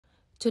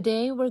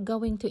Today, we're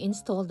going to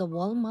install the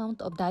wall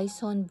mount of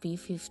Dyson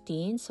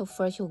V15. So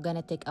first, you're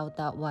gonna take out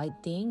that white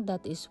thing.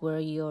 That is where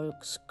your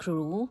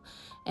screw.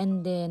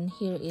 And then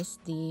here is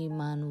the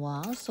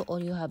manual. So all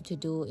you have to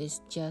do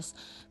is just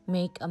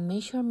make a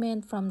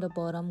measurement from the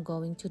bottom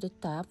going to the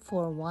top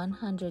for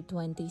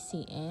 120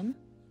 cm.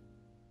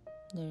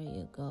 There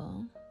you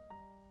go.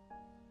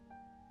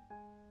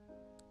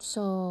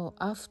 So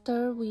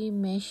after we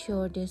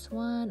measure this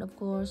one, of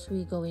course,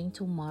 we're going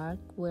to mark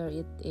where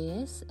it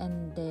is,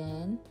 and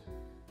then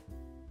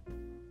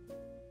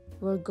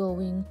we're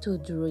going to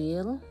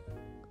drill.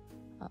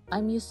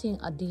 I'm using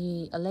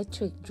the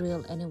electric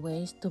drill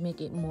anyways to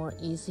make it more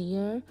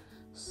easier.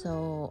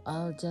 So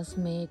I'll just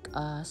make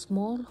a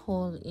small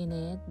hole in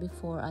it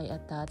before I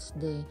attach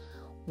the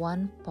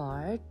one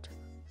part.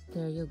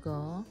 There you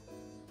go.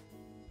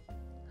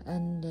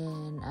 And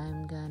then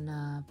I'm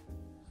gonna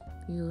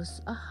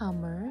use a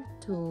hammer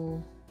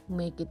to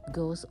make it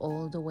goes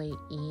all the way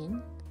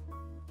in.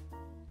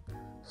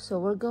 So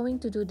we're going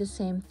to do the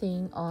same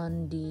thing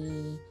on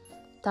the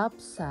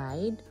top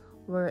side,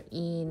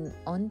 wherein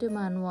on the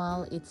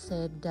manual it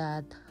said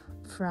that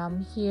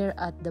from here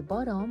at the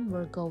bottom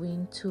we're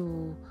going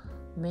to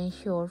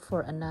measure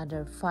for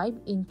another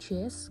 5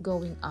 inches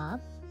going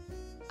up.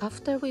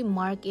 After we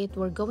mark it,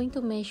 we're going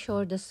to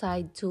measure the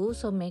side too,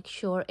 so make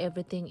sure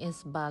everything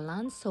is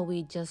balanced. So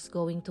we're just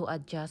going to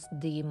adjust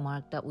the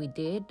mark that we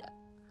did.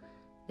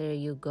 There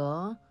you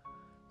go.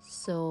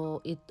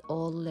 So it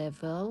all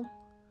level.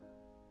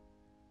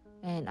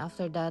 And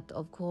after that,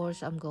 of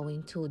course, I'm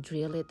going to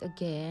drill it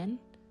again.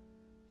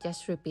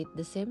 Just repeat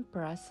the same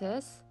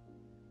process.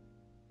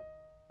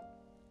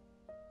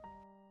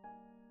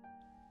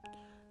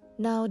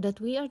 Now that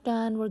we are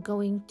done, we're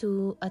going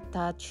to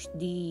attach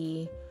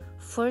the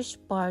first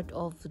part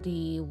of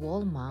the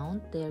wall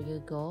mount. There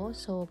you go.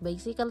 So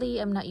basically,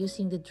 I'm not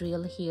using the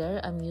drill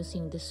here. I'm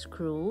using the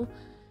screw.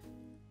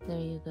 There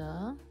you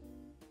go.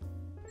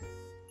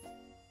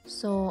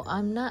 So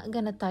I'm not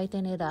gonna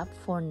tighten it up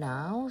for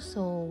now.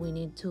 So we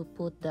need to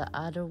put the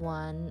other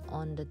one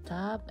on the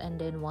top,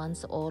 and then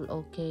once all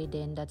okay,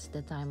 then that's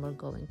the time we're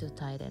going to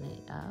tighten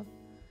it up.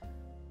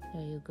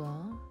 There you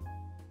go.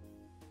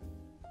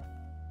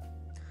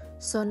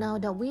 So now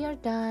that we are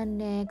done,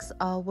 next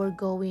we're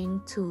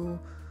going to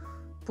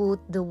put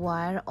the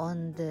wire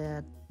on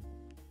the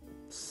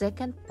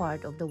second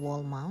part of the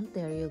wall mount.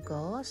 There you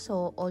go.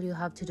 So all you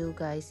have to do,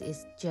 guys,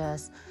 is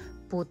just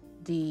put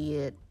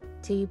the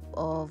tip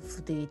of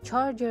the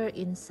charger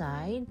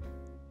inside.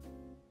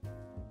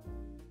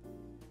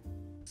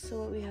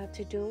 So what we have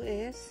to do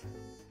is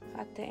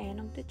at the end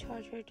of the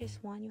charger, this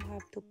one, you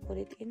have to put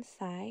it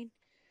inside.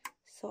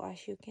 So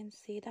as you can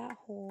see that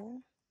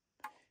hole,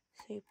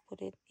 so you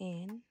put it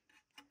in.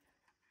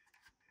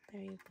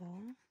 There you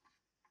go.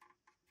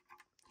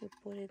 You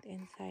put it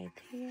inside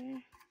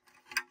here.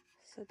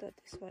 So that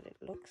is what it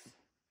looks.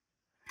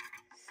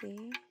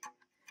 See?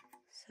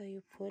 So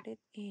you put it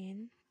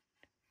in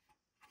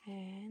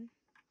and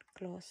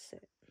close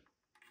it.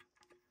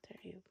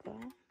 There you go.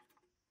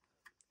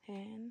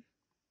 And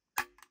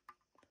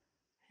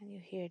you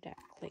hear that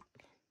click.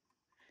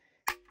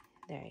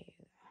 There you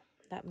go.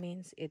 That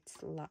means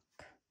it's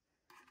locked.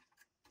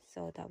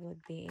 So that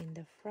would be in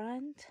the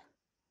front,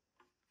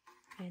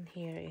 and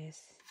here is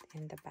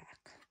in the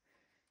back.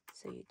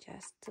 So you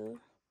just to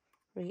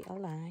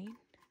realign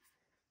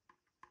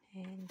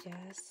and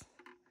just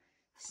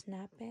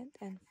snap it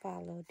and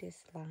follow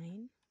this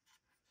line.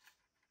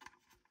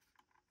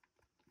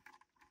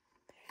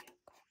 There you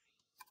go.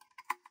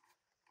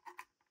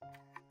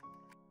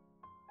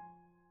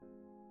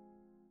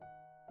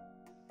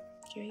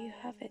 Here you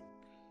have it.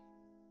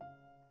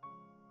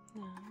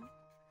 Now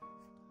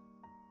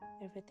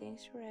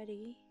everything's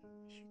ready,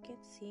 as you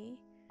can see.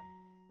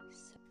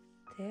 So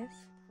this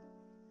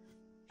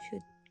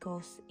should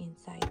go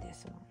inside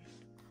this one.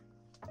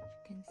 You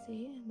can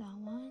see that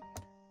one.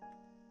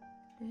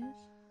 This.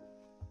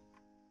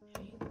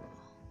 There you go.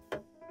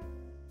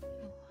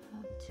 You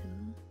have to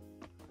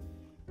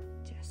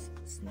just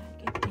snag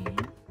it in.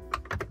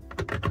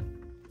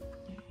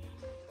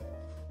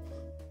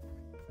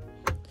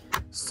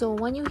 So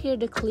when you hear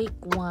the click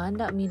one,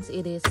 that means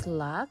it is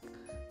locked.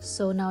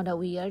 So now that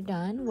we are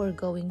done, we're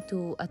going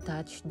to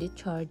attach the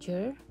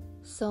charger.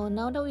 So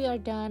now that we are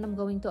done, I'm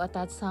going to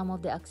attach some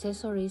of the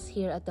accessories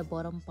here at the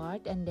bottom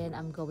part, and then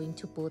I'm going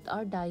to put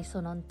our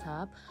Dyson on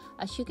top.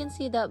 As you can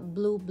see that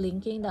blue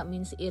blinking, that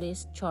means it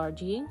is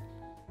charging.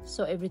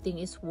 So everything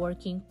is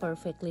working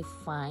perfectly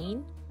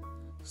fine.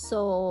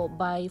 So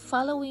by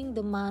following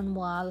the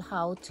manual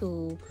how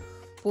to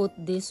put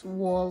this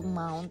wall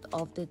mount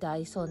of the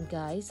Dyson,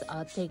 guys,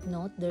 take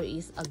note there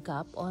is a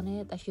gap on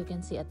it, as you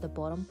can see at the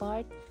bottom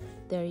part.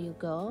 There you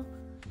go.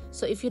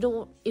 So if you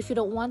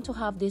don't want to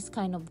have this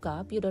kind of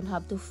gap, you don't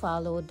have to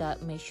follow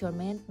that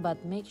measurement,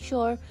 but make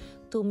sure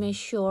to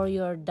measure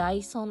your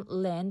Dyson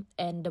length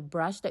and the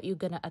brush that you're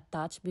gonna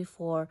attach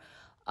before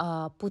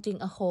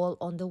putting a hole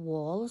on the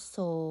wall.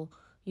 So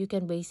you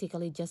can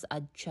basically just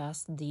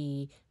adjust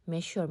the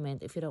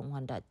measurement if you don't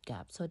want that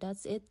gap. So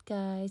that's it,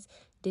 guys.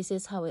 This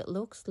is how it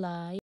looks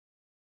like.